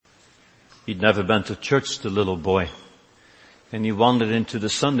He'd never been to church, the little boy. And he wandered into the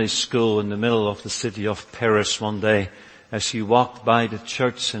Sunday school in the middle of the city of Paris one day as he walked by the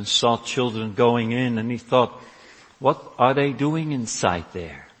church and saw children going in, and he thought, what are they doing inside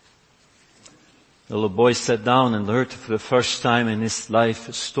there? The little boy sat down and heard for the first time in his life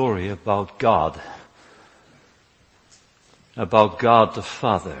a story about God the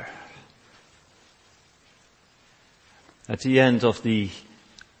Father. At the end of the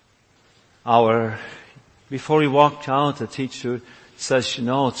hour, before he walked out, the teacher says,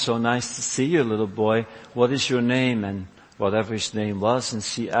 it's so nice to see you, little boy. What is your name? And whatever his name was. And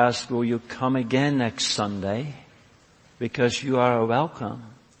she asked, will you come again next Sunday? Because you are welcome.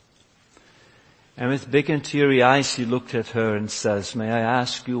 And with big and teary eyes, he looked at her and says, may I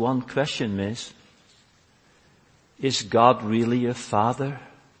ask you one question, miss? Is God really a father?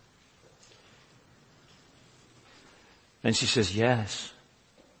 And she says, yes.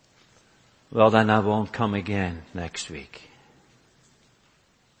 Well, then I won't come again next week.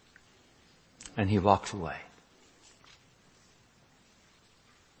 And he walked away.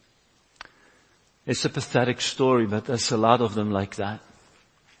 It's a pathetic story, but there's a lot of them like that.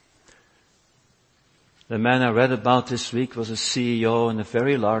 The man I read about this week was a CEO in a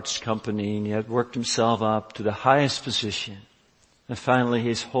very large company, and he had worked himself up to the highest position. And finally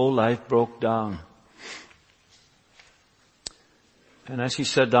his whole life broke down. And as he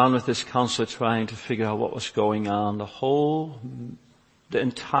sat down with his counselor trying to figure out what was going on, the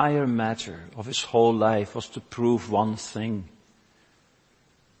entire matter of his whole life was to prove one thing.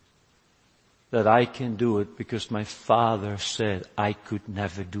 That I can do it because my father said I could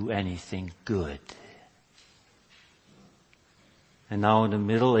never do anything good. And now in the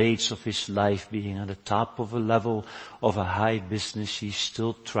middle age of his life, being at the top of a level of a high business, he's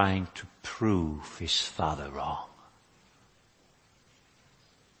still trying to prove his father wrong.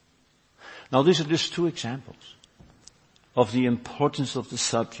 Now these are just two examples of the importance of the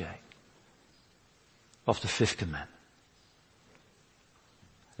subject of the fifth commandment.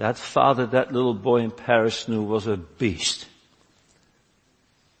 That father, that little boy in Paris knew was a beast.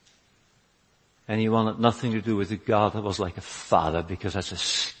 And he wanted nothing to do with a God that was like a father, because that's a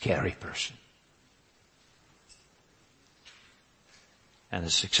scary person. And a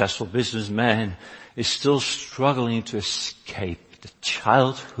successful businessman is still struggling to escape the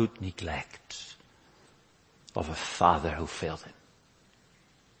childhood neglect of a father who failed him.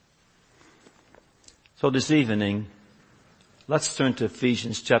 So this evening, let's turn to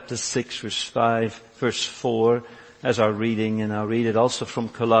Ephesians chapter 6 verse 4 as our reading, and I'll read it also from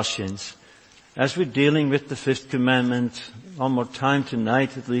Colossians. As we're dealing with the fifth commandment, one more time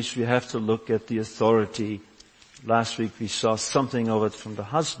tonight at least, we have to look at the authority. Last week we saw something of it from the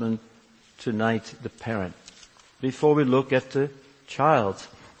husband, tonight the parent. Before we look at the child.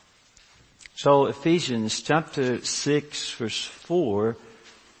 So Ephesians chapter 6 verse 4,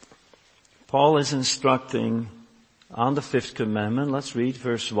 Paul is instructing on the fifth commandment. Let's read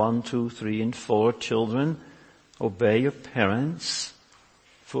verse 1, 2, 3, and 4. Children, obey your parents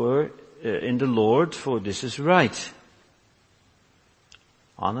in the Lord, for this is right.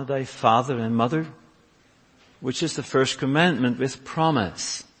 Honor thy father and mother, which is the first commandment with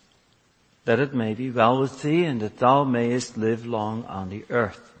promise, that it may be well with thee and that thou mayest live long on the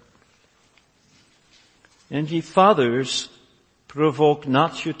earth. And ye fathers, provoke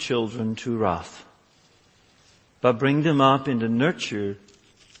not your children to wrath, but bring them up in the nurture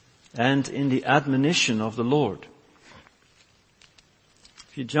and in the admonition of the Lord.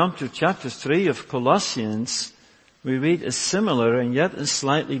 If you jump to chapter 3 of Colossians, we read a similar and yet a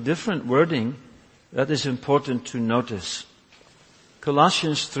slightly different wording that is important to notice.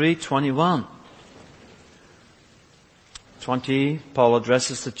 Colossians 3:21. 20, Paul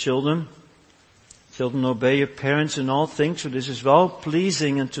addresses the children. Children, obey your parents in all things, for this is well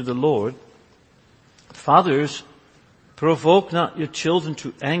pleasing unto the Lord. Fathers, provoke not your children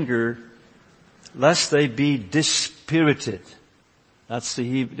to anger, lest they be dispirited. That's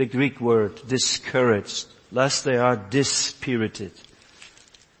the Greek word, discouraged. Lest they are dispirited.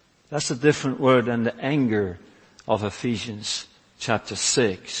 That's a different word than the anger of Ephesians chapter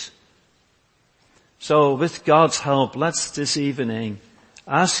 6. So with God's help, let's this evening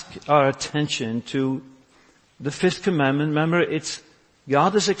ask our attention to the fifth commandment. Remember,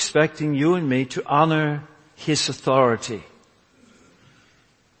 God is expecting you and me to honor His authority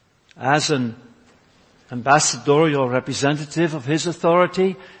as an ambassadorial representative of His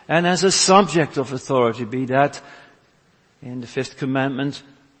authority and as a subject of authority, be that in the fifth commandment,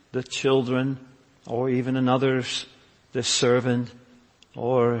 the children, or even in others, the servant,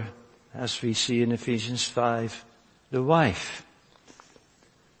 or as we see in Ephesians 5, the wife.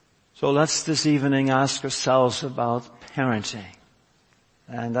 So let's this evening ask ourselves about parenting.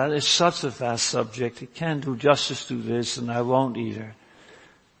 And that is such a vast subject. I can't do justice to this, and I won't either.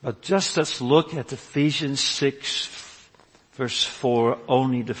 But just let's look at Ephesians 6, verse 4,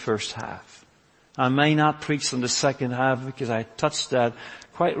 only the first half. I may not preach on the second half because I touch that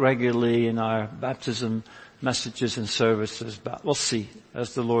quite regularly in our baptism messages and services, but we'll see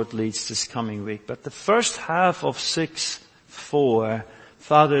as the Lord leads this coming week. But the first half of 6:4,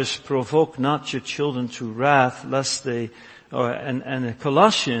 fathers, provoke not your children to wrath, lest they, and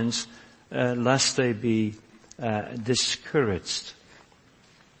Colossians, lest they be discouraged.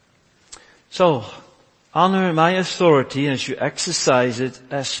 So, honor my authority as you exercise it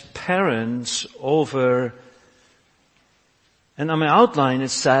as parents over, and on my outline it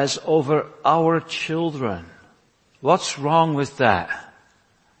says, over our children. What's wrong with that?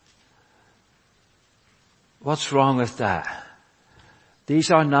 What's wrong with that?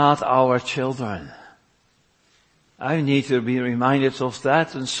 These are not our children. I need to be reminded of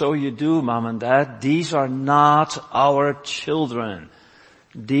that, and so you do, Mom and Dad. These are not our children.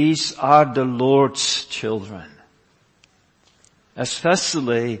 These are the Lord's children.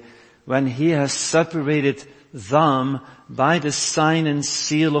 Especially when He has separated them by the sign and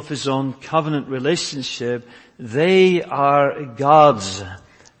seal of His own covenant relationship. They are God's,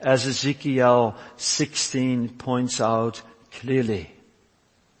 as Ezekiel 16 points out clearly.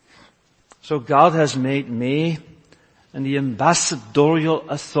 So God has made me and the ambassadorial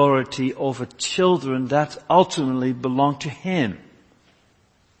authority over children that ultimately belong to Him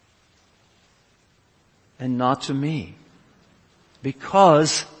and not to me.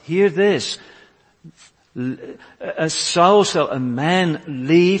 Because, hear this, so shall a man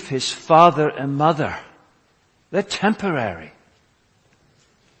leave his father and mother. They're temporary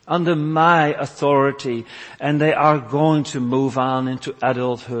under my authority, and they are going to move on into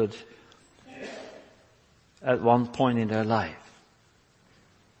adulthood at one point in their life.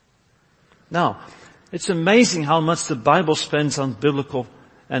 Now, it's amazing how much the Bible spends on biblical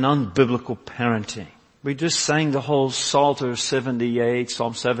and unbiblical parenting. We just sang the whole Psalm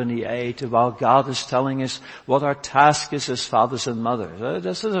 78, about God is telling us what our task is as fathers and mothers.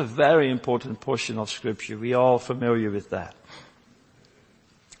 This is a very important portion of Scripture. We are all familiar with that.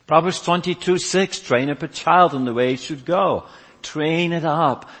 Proverbs 22:6, train up a child in the way it should go. Train it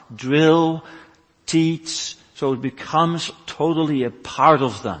up. Drill, teach, so it becomes totally a part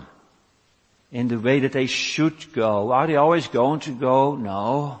of them in the way that they should go. Are they always going to go?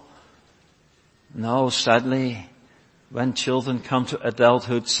 No, sadly, when children come to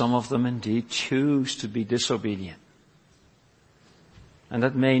adulthood, some of them indeed choose to be disobedient. And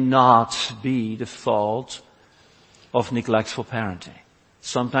that may not be the fault of neglectful parenting.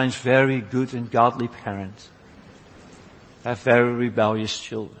 Sometimes very good and godly parents have very rebellious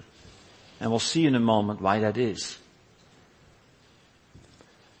children. And we'll see in a moment why that is.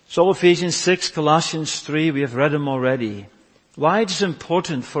 So Ephesians 6, Colossians 3, we have read them already. Why it is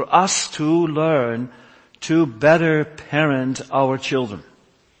important for us to learn to better parent our children.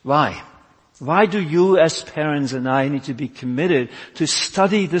 Why? Why do you as parents and I need to be committed to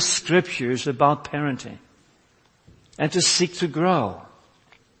study the Scriptures about parenting and to seek to grow?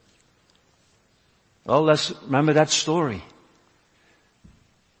 Well, let's remember that story.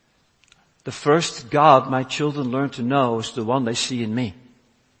 The first God my children learn to know is the one they see in me,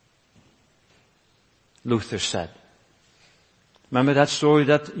 Luther said. Remember that story,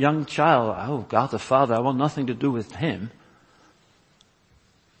 that young child, oh, God the Father, I want nothing to do with Him.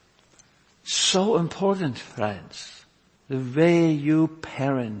 So important, friends. The way you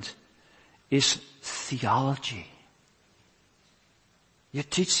parent is theology. You're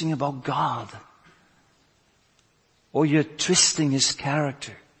teaching about God. Or you're twisting His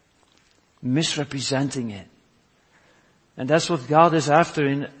character, misrepresenting it. And that's what God is after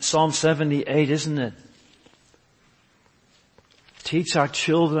in Psalm 78, isn't it? Teach our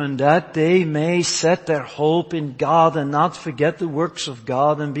children that they may set their hope in God and not forget the works of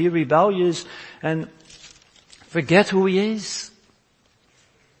God and be rebellious and forget who He is.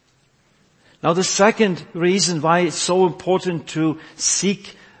 Now the second reason why it's so important to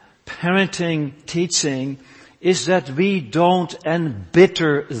seek parenting teaching is that we don't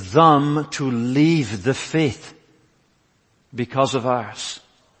embitter them to leave the faith because of ours.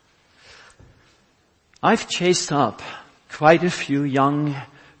 I've chased up quite a few young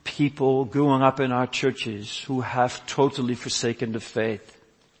people growing up in our churches who have totally forsaken the faith.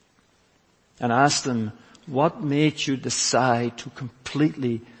 And asked them, what made you decide to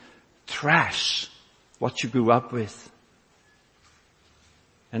completely trash what you grew up with?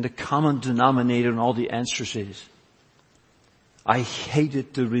 And the common denominator in all the answers is, I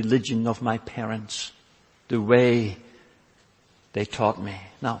hated the religion of my parents, the way they taught me.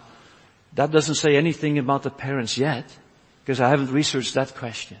 Now, that doesn't say anything about the parents yet, because I haven't researched that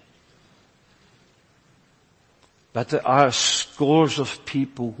question. But there are scores of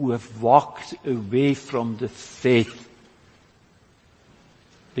people who have walked away from the faith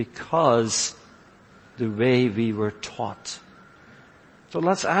because the way we were taught. So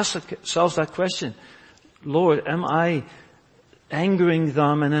let's ask ourselves that question. Lord, am I angering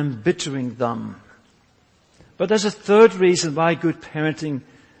them and embittering them? But there's a third reason why good parenting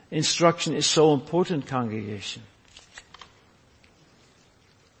instruction is so important, congregation.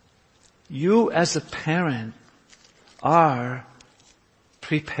 You as a parent are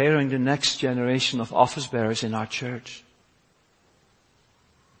preparing the next generation of office bearers in our church.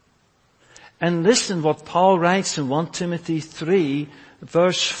 And listen what Paul writes in 1 Timothy 3,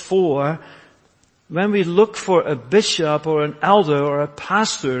 verse 4. When we look for a bishop or an elder or a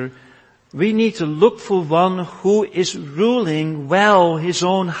pastor, we need to look for one who is ruling well his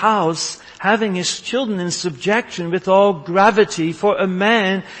own house, having his children in subjection with all gravity. For a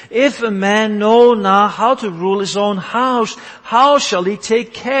man, if a man know not how to rule his own house, how shall he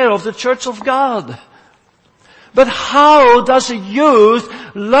take care of the church of God? But how does a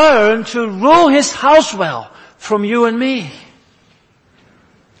youth learn to rule his house well? From you and me.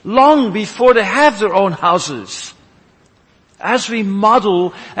 Long before they have their own houses. As we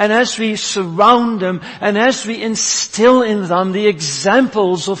model and as we surround them and as we instill in them the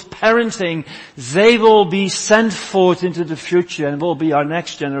examples of parenting, they will be sent forth into the future and will be our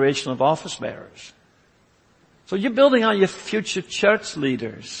next generation of office bearers. So you're building out your future church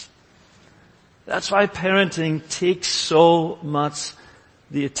leaders. That's why parenting takes so much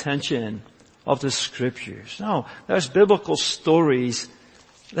the attention of the Scriptures. Now, there's biblical stories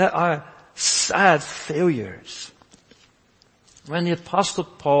that are sad failures. When the Apostle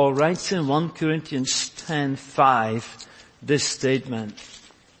Paul writes in 1 Corinthians 10:5 this statement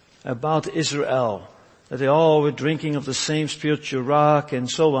about Israel, that they all were drinking of the same spiritual rock and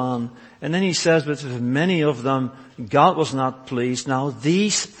so on. And then he says, but with many of them, God was not pleased. Now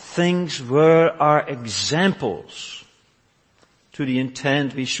these things were our examples to the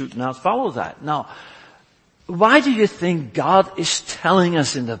intent we should not follow that. Now, why do you think God is telling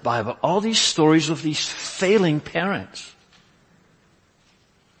us in the Bible all these stories of these failing parents?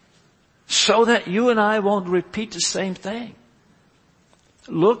 So that you and I won't repeat the same thing.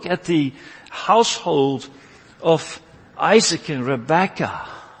 Look at the household of Isaac and Rebekah.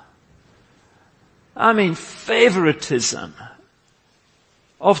 I mean, favoritism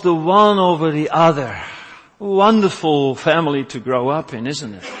of the one over the other. Wonderful family to grow up in,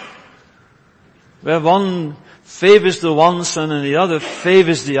 isn't it? Where one favors the one son and the other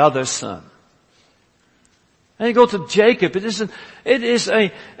favors the other son. And you go to Jacob, it is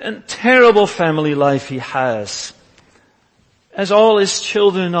a terrible family life he has. As all his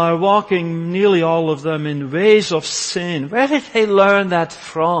children are walking, nearly all of them, in ways of sin. Where did they learn that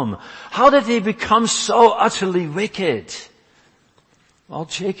from? How did they become so utterly wicked? Well,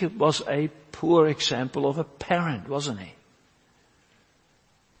 Jacob was a poor example of a parent, wasn't he?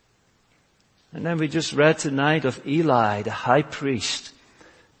 And then we just read tonight of Eli, the high priest.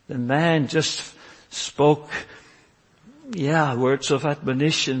 The man just spoke, words of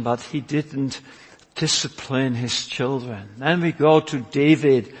admonition, but he didn't discipline his children. Then we go to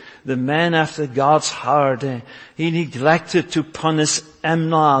David, the man after God's heart. He neglected to punish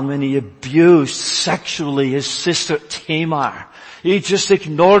Amnon when he abused sexually his sister Tamar. He just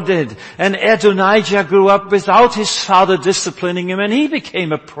ignored it. And Adonijah grew up without his father disciplining him, and he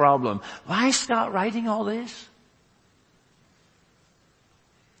became a problem. Why is God writing all this?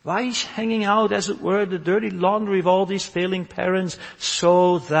 Why is hanging out, as it were, the dirty laundry of all these failing parents?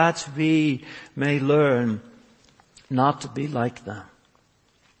 So that we may learn not to be like them.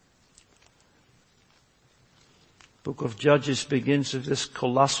 Book of Judges begins with this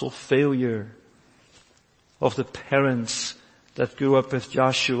colossal failure of the parents that grew up with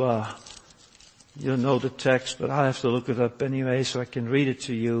Joshua. You'll know the text, but I have to look it up anyway so I can read it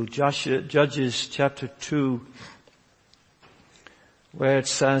to you. Judges chapter 2. Where it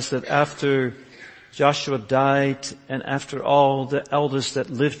says that after Joshua died and after all the elders that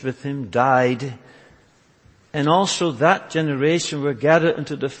lived with him died, and also that generation were gathered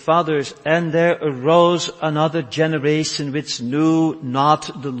unto the fathers, and there arose another generation which knew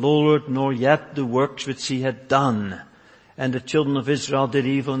not the Lord, nor yet the works which he had done. And the children of Israel did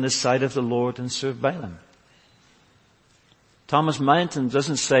evil in the sight of the Lord and served Baalim. Thomas Manton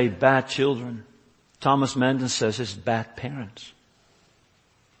doesn't say bad children. Thomas Manton says it's bad parents.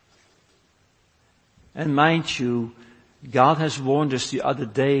 And mind you, God has warned us the other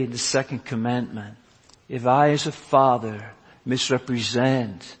day in the second commandment. If I as a father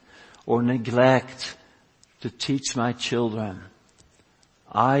misrepresent or neglect to teach my children,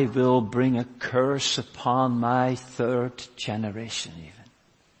 I will bring a curse upon my third generation even.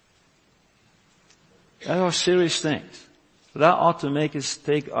 That are serious things. That ought to make us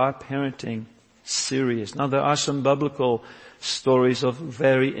take our parenting serious. Now there are some biblical stories of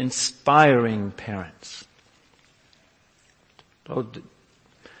very inspiring parents.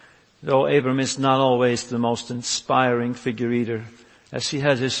 Though Abram is not always the most inspiring figure either, as he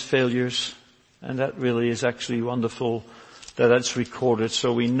has his failures, and that really is actually wonderful that that's recorded,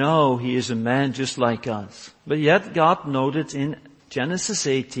 so we know he is a man just like us. But yet God noted in Genesis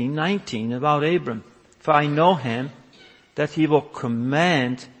 18:19 about Abram, for I know him, that he will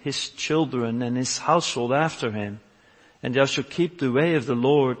command his children and his household after him, and they shall keep the way of the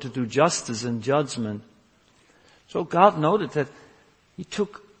Lord to do justice and judgment. So God noted that he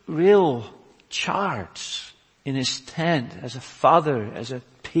took real charge in his tent as a father, as a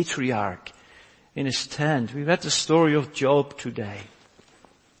patriarch in his tent. We read the story of Job today.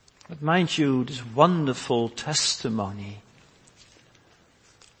 But mind you, this wonderful testimony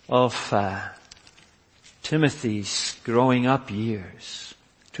of Timothy's growing up years.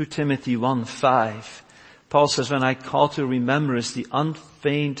 2 Timothy 1:5. Paul says, when I call to remembrance the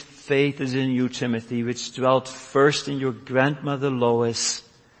unfeigned faith is in you, Timothy, which dwelt first in your grandmother Lois,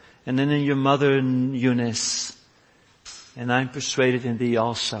 and then in your mother Eunice, and I'm persuaded in thee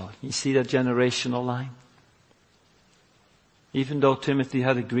also. You see that generational line? Even though Timothy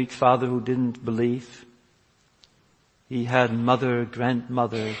had a Greek father who didn't believe, he had mother,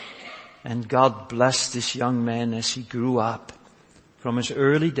 grandmother, and God blessed this young man as he grew up from his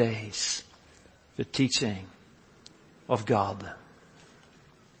early days, the teaching of God.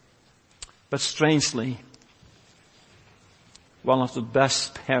 But strangely, one of the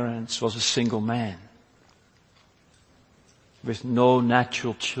best parents was a single man with no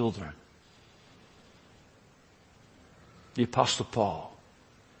natural children. The Apostle Paul.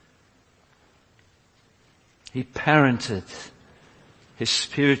 He parented his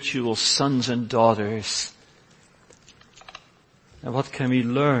spiritual sons and daughters. And what can we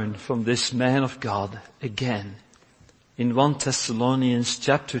learn from this man of God? Again, in 1 Thessalonians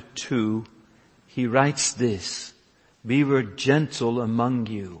chapter 2, he writes this, we were gentle among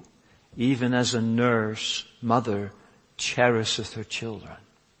you, even as a nurse, mother, cherisheth her children.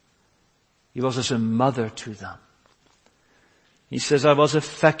 He was as a mother to them. He says, I was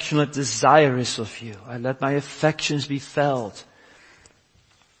affectionate, desirous of you. I let my affections be felt.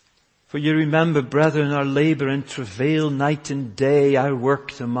 For you remember, brethren, our labor and travail night and day I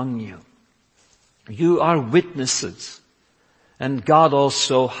worked among you. You are witnesses, and God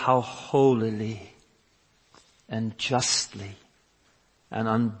also, how holily and justly and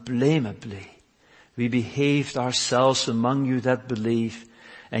unblameably we behaved ourselves among you that believe,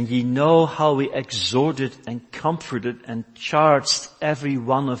 and ye know how we exhorted and comforted and charged every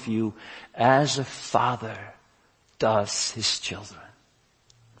one of you as a father does his children.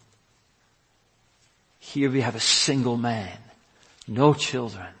 Here we have a single man, no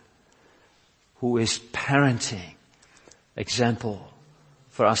children, who is parenting example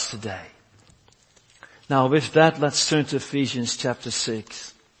for us today. Now with that, let's turn to Ephesians chapter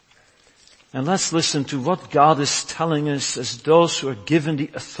 6. And let's listen to what God is telling us as those who are given the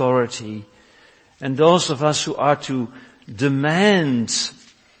authority and those of us who are to demand,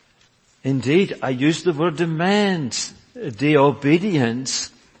 indeed, I use the word demand, the obedience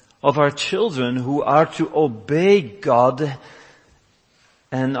of our children who are to obey God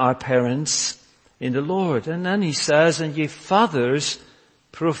and our parents in the Lord. And then he says, and ye fathers,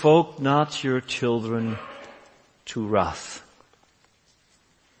 provoke not your children to wrath.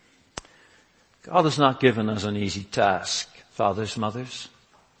 God has not given us an easy task, fathers, mothers.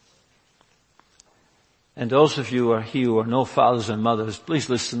 And those of you who are here who are no fathers and mothers, please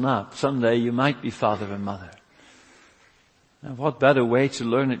listen up. Someday you might be father and mother. And what better way to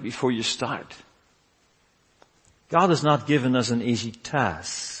learn it before you start? God has not given us an easy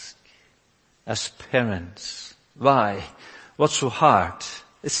task as parents. Why? What's so hard?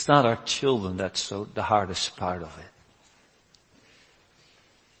 It's not our children that's the hardest part of it.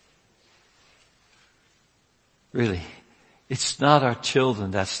 Really, it's not our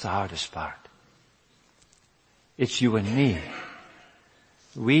children that's the hardest part. It's you and me.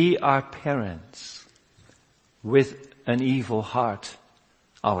 We are parents with an evil heart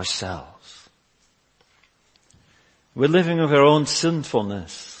ourselves. We're living with our own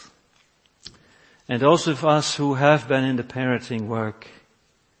sinfulness. And those of us who have been in the parenting work,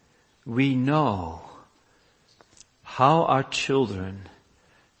 we know how our children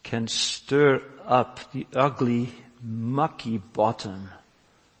can stir up the ugly, mucky bottom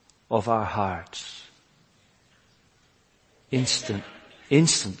of our hearts.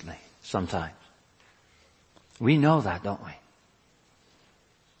 Instantly, sometimes. We know that, don't we?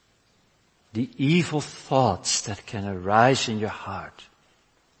 The evil thoughts that can arise in your heart.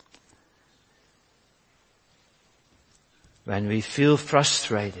 When we feel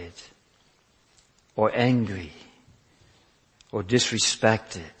frustrated or angry or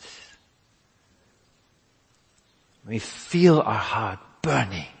disrespected, we feel our heart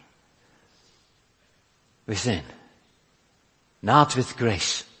burning within, not with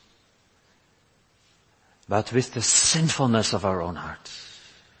grace, but with the sinfulness of our own hearts.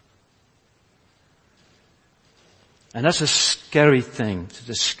 And that's a scary thing to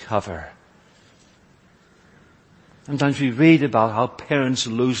discover. Sometimes we read about how parents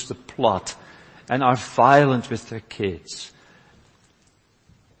lose the plot and are violent with their kids.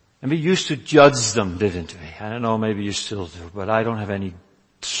 And we used to judge them, didn't we? I don't know, maybe you still do, but I don't have any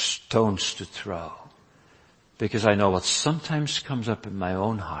stones to throw. Because I know what sometimes comes up in my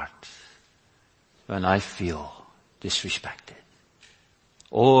own heart when I feel disrespected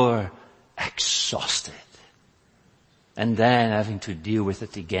or exhausted. And then having to deal with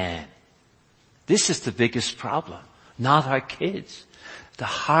it again. This is the biggest problem. Not our kids. The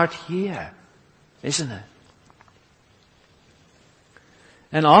heart here, isn't it?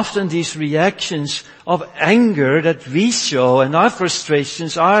 And often these reactions of anger that we show and our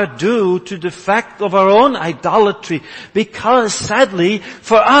frustrations are due to the fact of our own idolatry. Because sadly,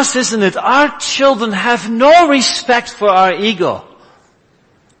 for us, isn't it, our children have no respect for our ego.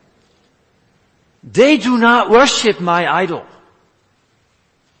 They do not worship my idol.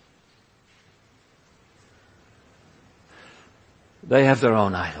 They have their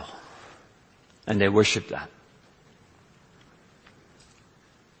own idol. And they worship that.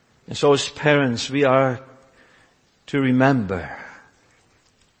 And so as parents, we are to remember.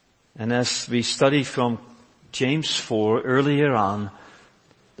 And as we study from James 4 earlier on,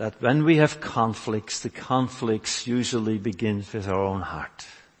 that when we have conflicts, the conflicts usually begin with our own heart.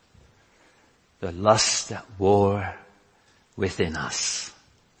 The lust that war within us.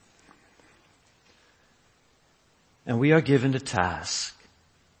 And we are given the task.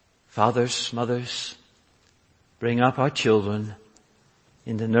 Fathers, mothers, bring up our children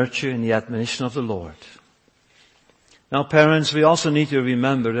in the nurture and the admonition of the Lord. Now parents, we also need to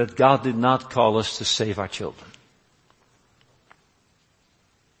remember that God did not call us to save our children.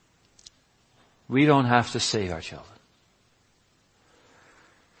 We don't have to save our children.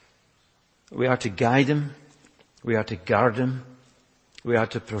 We are to guide them. We are to guard them. We are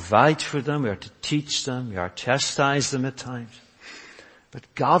to provide for them. We are to teach them. We are to chastise them at times. But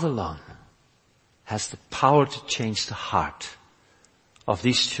God alone has the power to change the heart of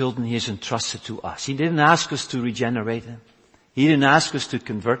these children He has entrusted to us. He didn't ask us to regenerate them. He didn't ask us to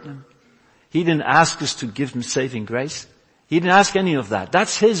convert them. He didn't ask us to give them saving grace. He didn't ask any of that.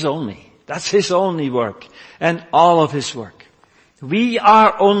 That's His only work. And all of His work. We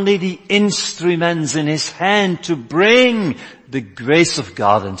are only the instruments in His hand to bring the grace of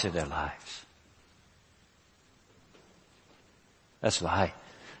God into their lives. That's why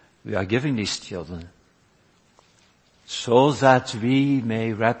we are giving these children so that we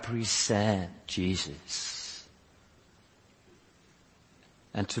may represent Jesus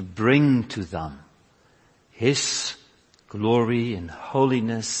and to bring to them His glory and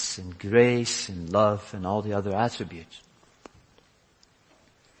holiness and grace and love and all the other attributes.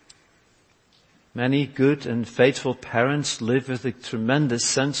 Many good and faithful parents live with a tremendous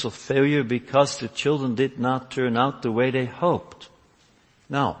sense of failure because the children did not turn out the way they hoped.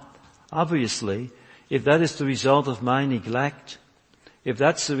 Now, obviously, if that is the result of my neglect, if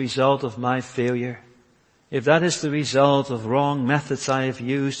that's the result of my failure, if that is the result of wrong methods I have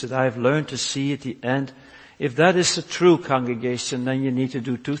used that I have learned to see at the end, if that is the true congregation, then you need to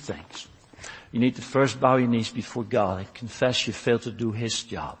do two things. You need to first bow your knees before God and confess you failed to do His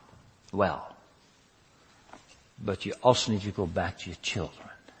job well. But you also need to go back to your children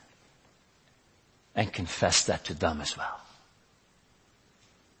and confess that to them as well.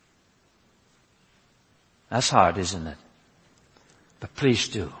 That's hard, isn't it? But please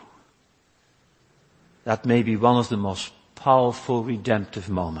do. That may be one of the most powerful redemptive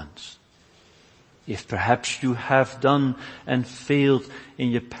moments. If perhaps you have done and failed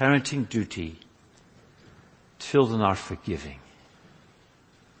in your parenting duty, children are forgiving.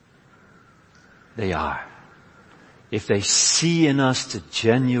 They are. If they see in us the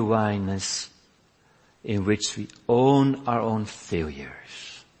genuineness in which we own our own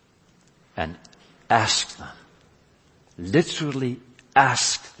failures and ask them literally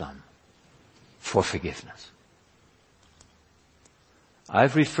ask them for forgiveness.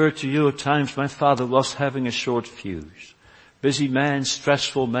 I've referred to you at times, my father was having a short fuse. Busy man,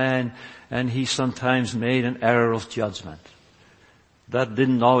 stressful man, and he sometimes made an error of judgment. That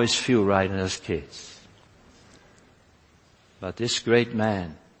didn't always feel right as kids. But this great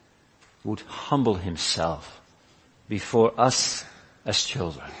man would humble himself before us as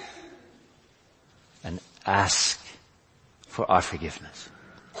children and ask for our forgiveness.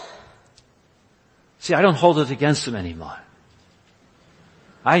 See, I don't hold it against him anymore.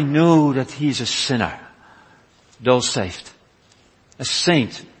 I know that he's a sinner, though saved. A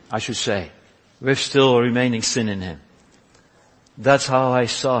saint, I should say, with still remaining sin in him. That's how I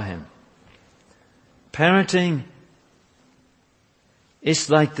saw him. Parenting is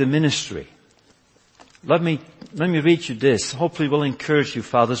like the ministry. Let me read you this. Hopefully will encourage you,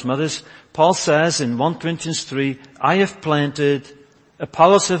 fathers, mothers. Paul says in 1 Corinthians 3, I have planted,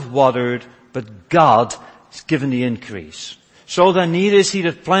 Apollos have watered, but God has given the increase. So then neither is he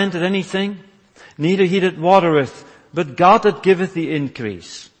that planted anything, neither he that watereth, but God that giveth the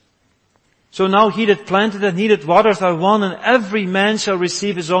increase. So now he that planted and he that watereth are one, and every man shall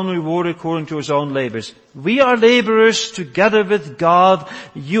receive his own reward according to his own labors. We are laborers together with God.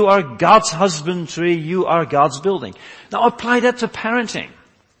 You are God's husbandry. You are God's building. Now apply that to parenting.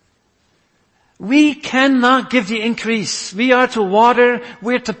 We cannot give the increase. We are to water,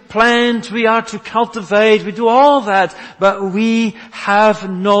 we are to plant, we are to cultivate, we do all that, but we have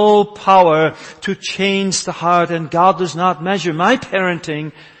no power to change the heart, and God does not measure my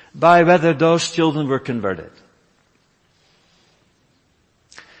parenting by whether those children were converted.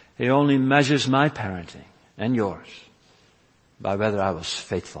 He only measures my parenting and yours by whether I was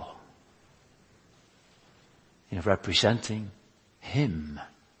faithful in representing Him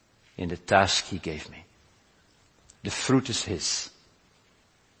in the task He gave me. The fruit is His.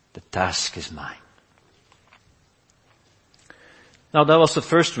 The task is mine. Now that was the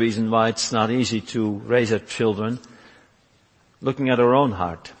first reason why it's not easy to raise our children, looking at our own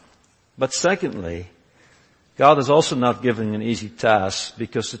heart. But secondly, God is also not giving an easy task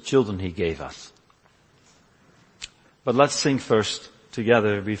because the children He gave us. But let's sing first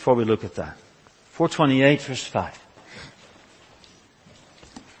together before we look at that. 428 verse 5.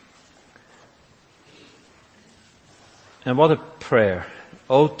 And what a prayer.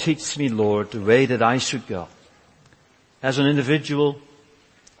 Oh, teach me, Lord, the way that I should go. As an individual,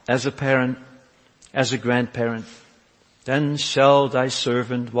 as a parent, as a grandparent, then shall thy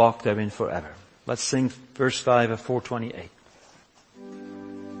servant walk therein forever. Let's sing verse 5 of 428.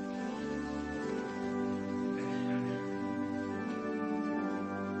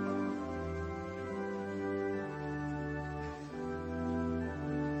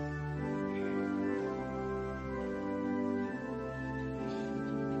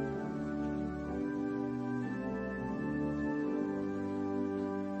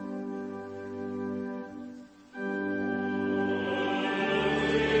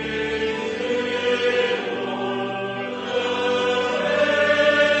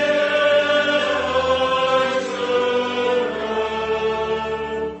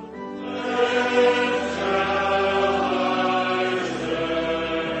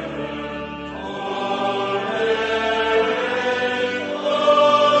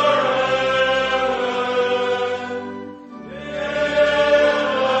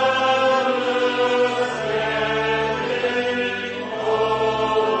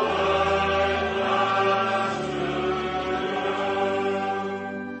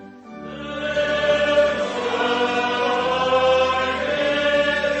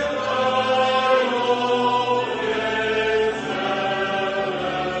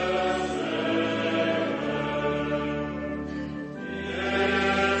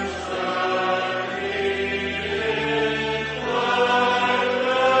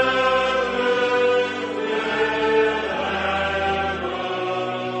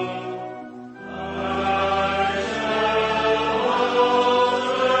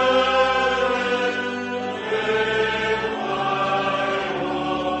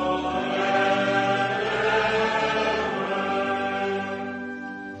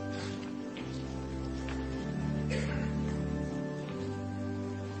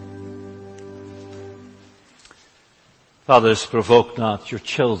 Fathers, provoke not your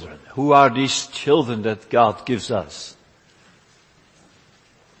children. Who are these children that God gives us?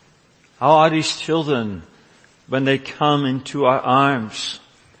 How are these children when they come into our arms,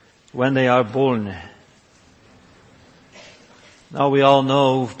 when they are born? Now we all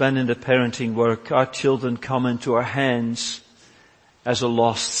know, who've been in the parenting work, our children come into our hands as a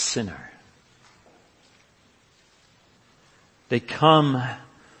lost sinner. They come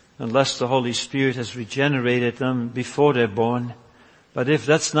unless the Holy Spirit has regenerated them before they're born. But if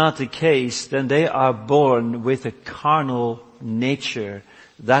that's not the case, then they are born with a carnal nature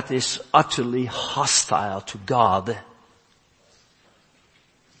that is utterly hostile to God.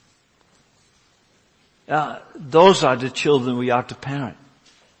 Those are the children we are to parent.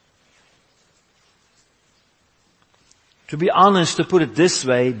 To be honest, to put it this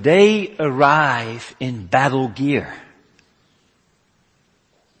way, they arrive in battle gear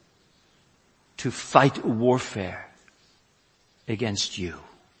to fight warfare against you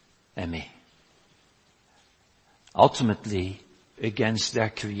and me. Ultimately, against their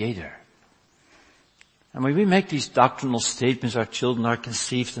Creator. And when we make these doctrinal statements, our children are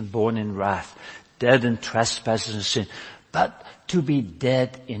conceived and born in wrath, dead in trespasses and sin. But to be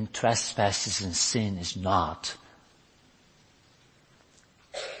dead in trespasses and sin is not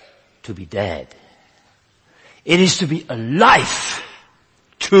to be dead. It is to be alive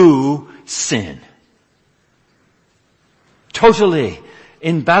to sin. Totally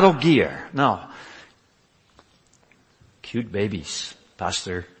in battle gear. Now, cute babies,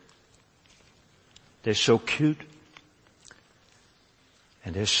 Pastor. They're so cute.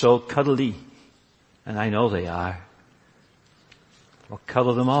 And they're so cuddly. And I know they are. Well,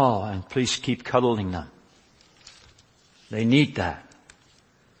 cuddle them all, and please keep cuddling them. They need that.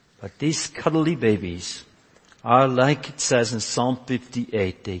 But these cuddly babies are like it says in Psalm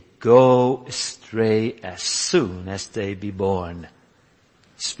 58, they go astray as soon as they be born,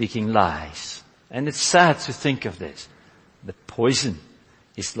 speaking lies. And it's sad to think of this. The poison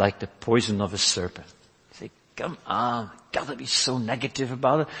is like the poison of a serpent. You say, come on, gotta be so negative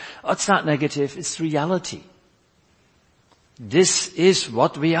about it. Oh, it's not negative, it's reality. This is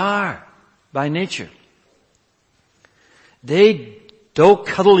what we are by nature. Though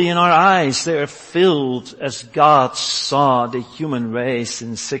cuddly in our eyes, they are filled as God saw the human race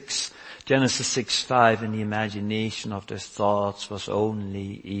in Genesis 6:5, and the imagination of their thoughts was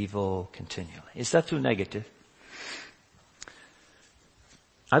only evil continually. Is that too negative?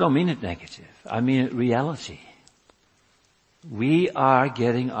 I don't mean it negative. I mean it reality. We are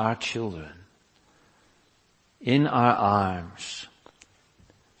getting our children in our arms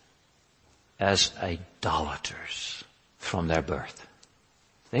as idolaters from their birth.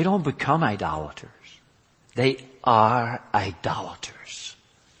 They don't become idolaters. They are idolaters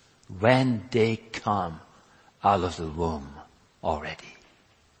when they come out of the womb already.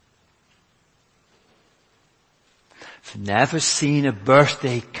 I've never seen a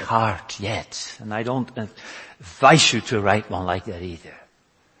birthday card yet, and I don't advise you to write one like that either,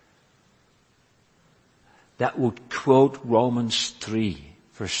 that would quote Romans 3,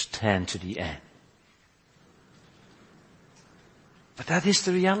 verse 10 to the end. But that is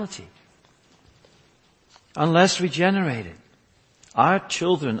the reality. Unless regenerated, our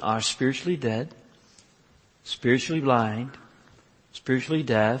children are spiritually dead, spiritually blind, spiritually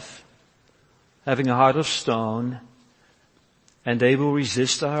deaf, having a heart of stone, and they will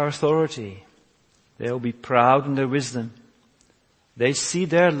resist our authority. They will be proud in their wisdom. They see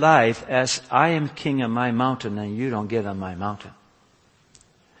their life as, I am king on my mountain and you don't get on my mountain.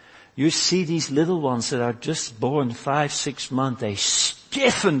 You see these little ones that are just born 5-6 months, they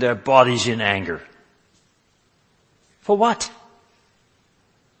stiffen their bodies in anger. For what?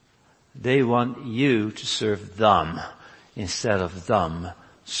 They want you to serve them instead of them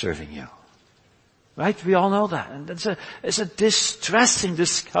serving you. Right? We all know that. And it's a distressing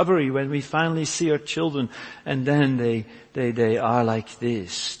discovery when we finally see our children and then they are like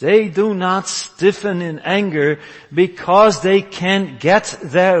this. They do not stiffen in anger because they can't get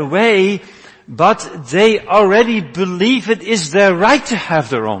their way, but they already believe it is their right to have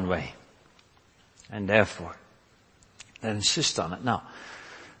their own way. And therefore, they insist on it. Now,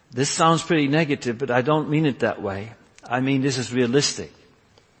 this sounds pretty negative, but I don't mean it that way. I mean this is realistic.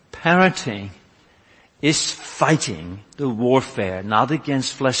 Parenting is fighting the warfare, not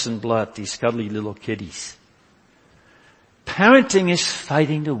against flesh and blood, these cuddly little kiddies. Parenting is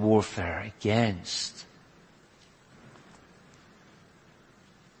fighting the warfare against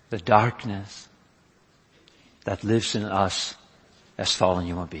the darkness that lives in us as fallen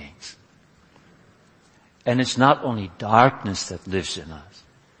human beings. And it's not only darkness that lives in us.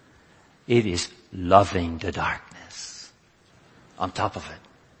 It is loving the darkness on top of it.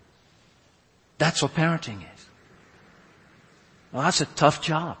 That's what parenting is. Well, that's a tough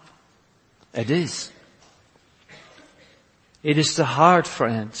job. It is. It is the heart,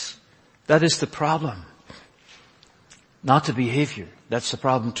 friends. That is the problem. Not the behavior. That's the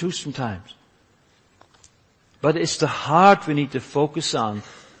problem too sometimes. But it's the heart we need to focus on.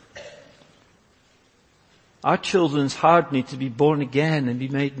 Our children's heart need to be born again and be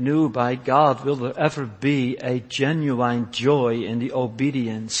made new by God. Will there ever be a genuine joy in the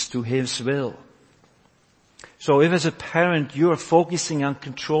obedience to His will? So if as a parent you are focusing on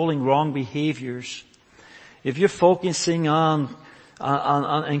controlling wrong behaviors, if you're focusing on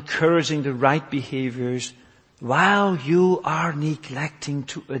encouraging the right behaviors, while you are neglecting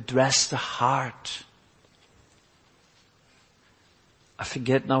to address the heart. I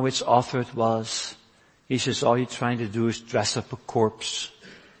forget now which author it was. He says all you're trying to do is dress up a corpse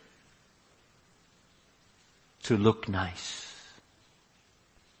to look nice,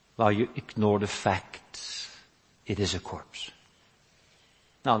 while you ignore the fact it is a corpse.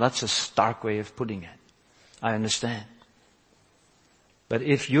 Now that's a stark way of putting it. I understand. But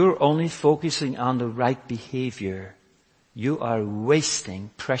if you're only focusing on the right behavior, you are wasting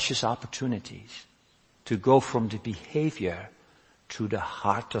precious opportunities to go from the behavior to the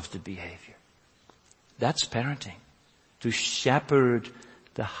heart of the behavior. That's parenting. To shepherd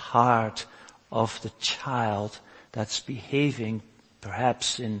the heart of the child that's behaving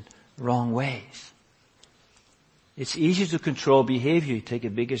perhaps in wrong ways. It's easy to control behavior. You take a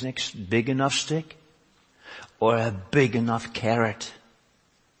big enough stick or a big enough carrot.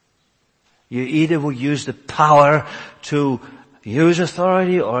 You either will use the power to use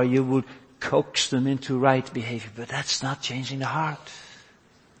authority or you would coax them into right behavior. But that's not changing the heart.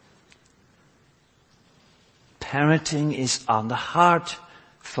 Parenting is on the heart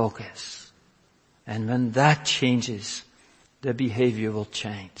focus. And when that changes, the behavior will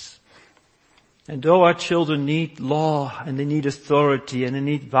change. And though our children need law and they need authority and they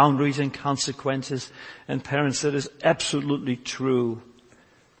need boundaries and consequences, and parents, that is absolutely true.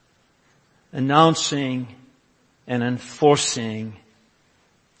 Announcing and enforcing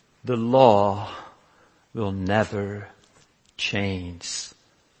the law will never change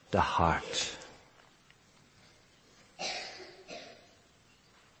the heart.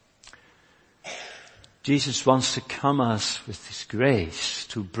 Jesus wants to come us with His grace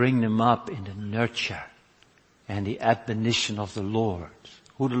to bring them up in the nurture and the admonition of the Lord,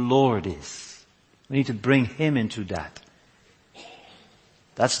 who the Lord is. We need to bring Him into that.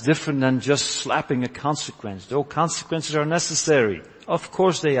 That's different than just slapping a consequence. Though consequences are necessary. Of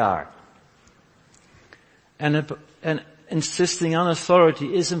course they are. And insisting on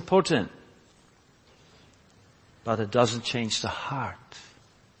authority is important. But it doesn't change the heart.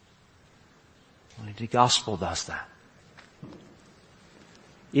 Only the gospel does that.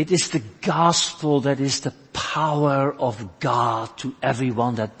 It is the gospel that is the power of God to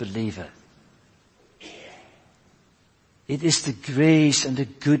everyone that believeth. It is the grace and the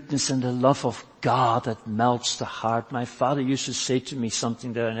goodness and the love of God that melts the heart. My father used to say to me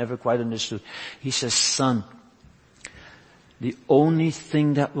something that I never quite understood. He says, son, the only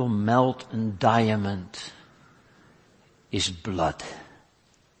thing that will melt a diamond is blood.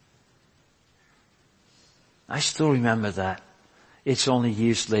 I still remember that. It's only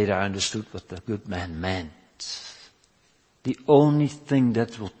years later I understood what the good man meant. The only thing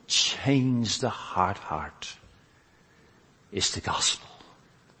that will change the heart is the gospel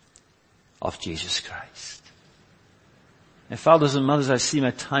of Jesus Christ. And fathers and mothers, I see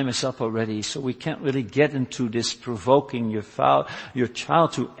my time is up already, so we can't really get into this provoking your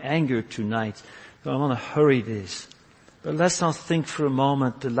child to anger tonight. So I want to hurry this. But let's not think for a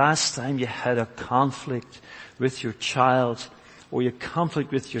moment the last time you had a conflict with your child or your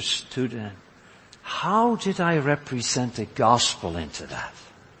conflict with your student. How did I represent the gospel into that?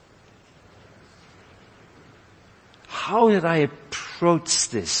 How did I approach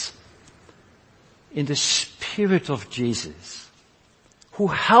this in the spirit of Jesus, who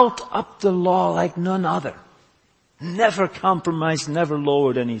held up the law like none other, never compromised, never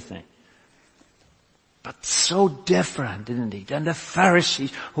lowered anything? But so different, didn't he, than the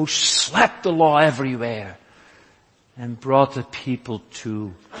Pharisees who slapped the law everywhere and brought the people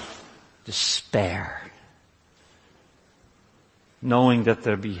to despair, knowing that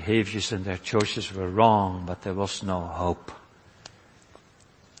their behaviors and their choices were wrong, but there was no hope.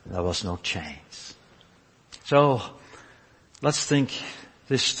 There was no change. So, let's think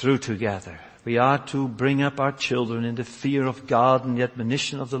this through together. We are to bring up our children in the fear of God and the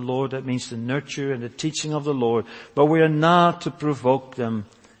admonition of the Lord. That means the nurture and the teaching of the Lord. But we are not to provoke them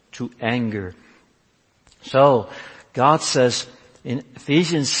to anger. So, God says in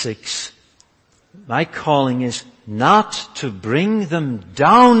Ephesians 6, my calling is not to bring them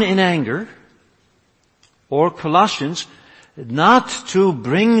down in anger, or Colossians, not to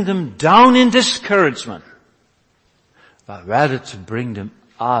bring them down in discouragement, but rather to bring them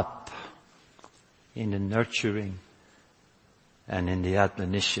up in the nurturing and in the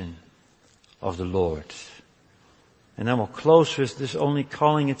admonition of the Lord. And then we'll close with this, only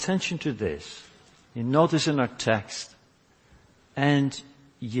calling attention to this. You notice in our text, and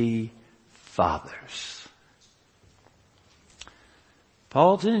ye fathers.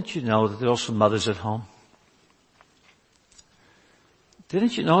 Paul, didn't you know that there are also mothers at home?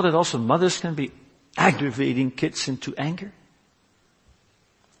 Didn't you know that also mothers can be aggravating kids into anger?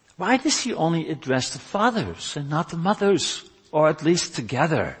 Why does he only address the fathers and not the mothers? Or at least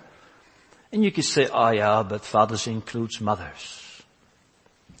together? And you could say, oh yeah, but fathers includes mothers.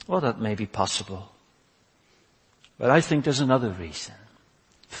 Well, that may be possible. But I think there's another reason.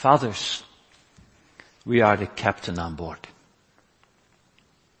 Fathers, we are the captain on board.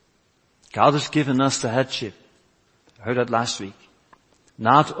 God has given us the headship. I heard that last week.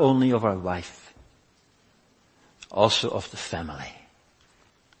 Not only of our wife, also of the family.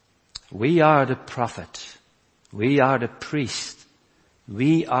 We are the prophet. We are the priest.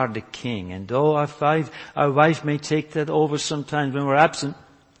 We are the king. And though our wife may take that over sometimes when we're absent,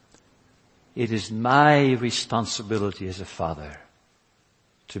 it is my responsibility as a father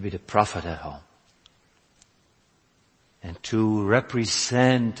to be the prophet at home and to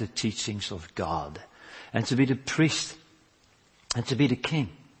represent the teachings of God and to be the priest and to be the king.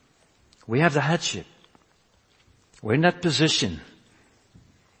 We have the headship. We're in that position.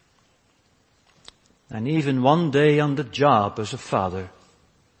 And even one day on the job as a father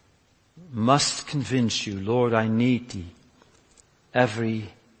must convince you, Lord, I need thee every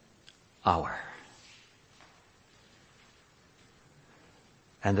hour.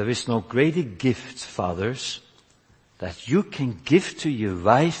 And there is no greater gift, fathers, that you can give to your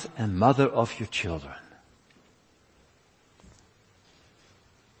wife and mother of your children.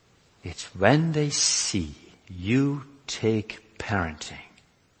 It's when they see you take parenting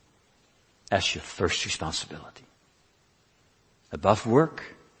as your first responsibility. Above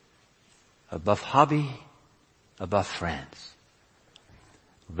work, above hobby, above friends.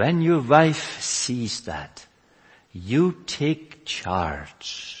 When your wife sees that, you take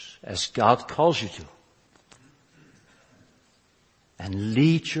charge as God calls you to. And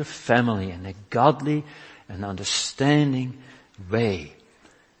lead your family in a godly and understanding way.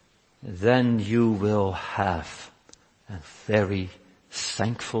 Then you will have a very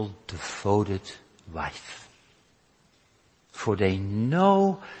thankful, devoted wife. For they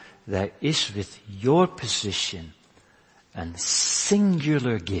know there is with your position a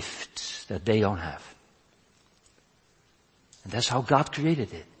singular gift that they don't have. And that's how God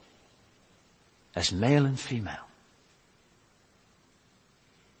created it. As male and female.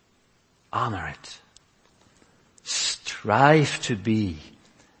 Honor it. Strive to be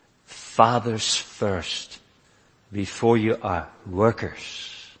fathers first before you are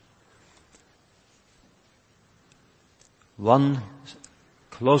workers. One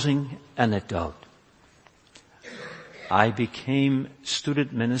closing anecdote. I became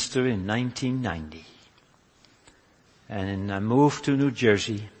student minister in 1990. And I moved to New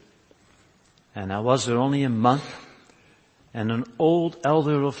Jersey. And I was there only a month. And an old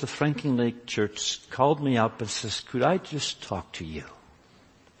elder of the Franklin Lake Church called me up and says, could I just talk to you?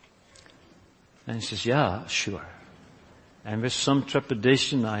 And he says, yeah, sure. And with some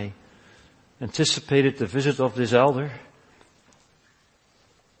trepidation, I anticipated the visit of this elder.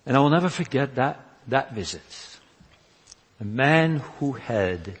 And I will never forget that visit. A man who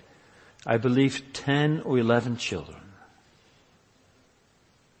had, I believe, 10 or 11 children.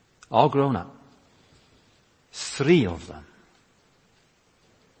 All grown up. 3 of them,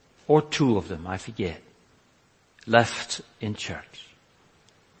 or 2 of them, I forget, left in church.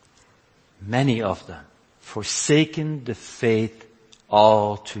 Many of them forsaken the faith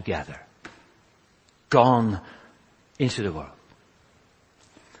altogether. Gone into the world.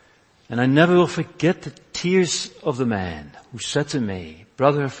 And I never will forget the tears of the man who said to me,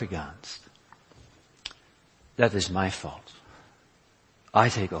 Brother Verganst, that is my fault. I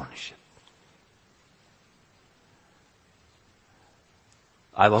take ownership.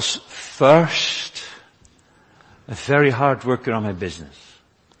 I was first a very hard worker on my business.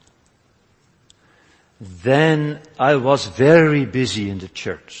 Then I was very busy in the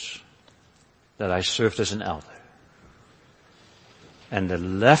church that I served as an elder. And the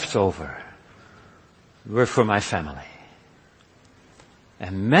leftover were for my family.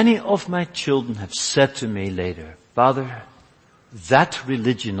 And many of my children have said to me later, Father, that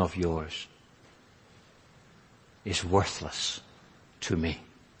religion of yours is worthless to me.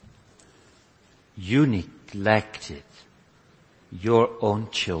 You neglected your own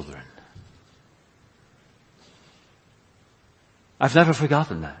children. I've never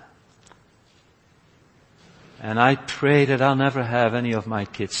forgotten that. And I pray that I'll never have any of my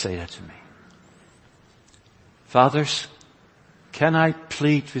kids say that to me. Fathers, can I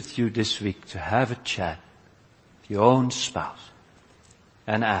plead with you this week to have a chat with your own spouse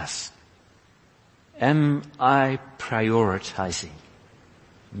and ask, am I prioritizing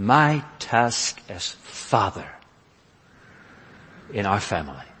my task as father in our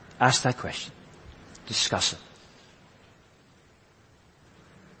family? Ask that question. Discuss it.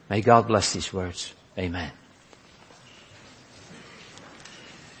 May God bless these words. Amen.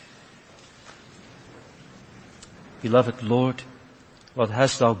 Beloved Lord, what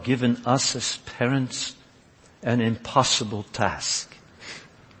hast thou given us as parents? An impossible task.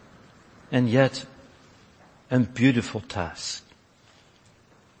 And yet, a beautiful task.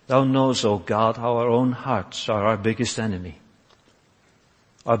 Thou knows, O God, how our own hearts are our biggest enemy.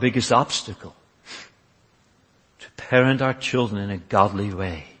 Our biggest obstacle. To parent our children in a godly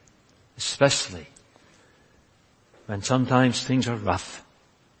way. Especially when sometimes things are rough,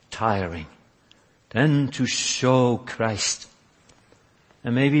 tiring. Then to show Christ.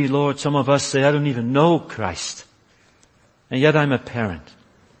 And maybe, Lord, some of us say, I don't even know Christ. And yet I'm a parent.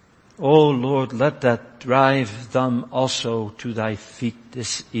 Oh, Lord, let that drive them also to thy feet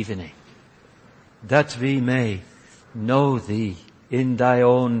this evening. That we may know thee in thy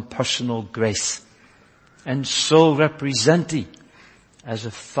own personal grace. And so represent thee as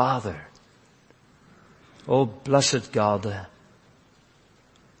a father. Oh, blessed God,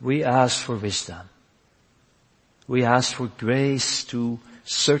 we ask for wisdom. We ask for grace to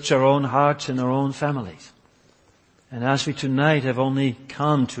search our own hearts and our own families. And as we tonight have only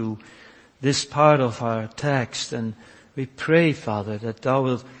come to this part of our text, and we pray, Father, that thou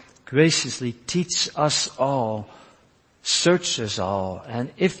wilt graciously teach us all, search us all,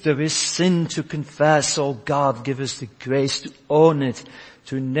 and if there is sin to confess, oh God, give us the grace to own it,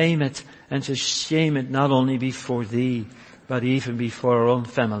 to name it, and to shame it not only before thee, but even before our own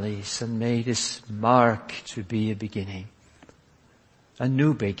families. And may this mark to be a beginning, a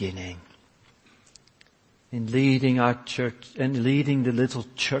new beginning, in leading our church and leading the little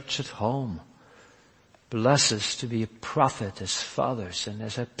church at home. Bless us to be a prophet as fathers and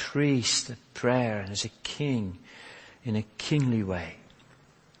as a priest at prayer and as a king in a kingly way.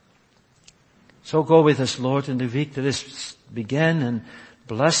 So go with us, Lord, in the week that is began, and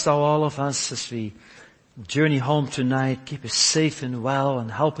bless thou all of us as we journey home tonight. Keep us safe and well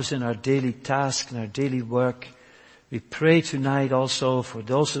and help us in our daily task and our daily work. We pray tonight also for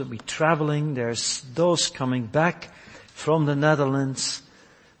those that will be traveling. There's those coming back from the Netherlands.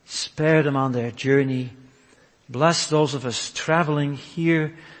 Spare them on their journey. Bless those of us traveling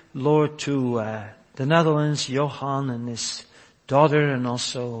here, Lord, to the Netherlands, Johan and his daughter, and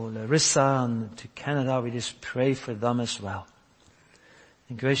also Larissa, and to Canada. We just pray for them as well.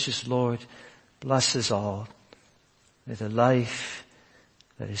 And gracious Lord, bless us all with a life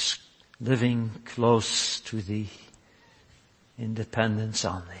that is living close to thee, in dependence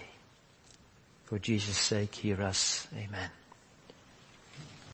on thee. For Jesus' sake, hear us. Amen.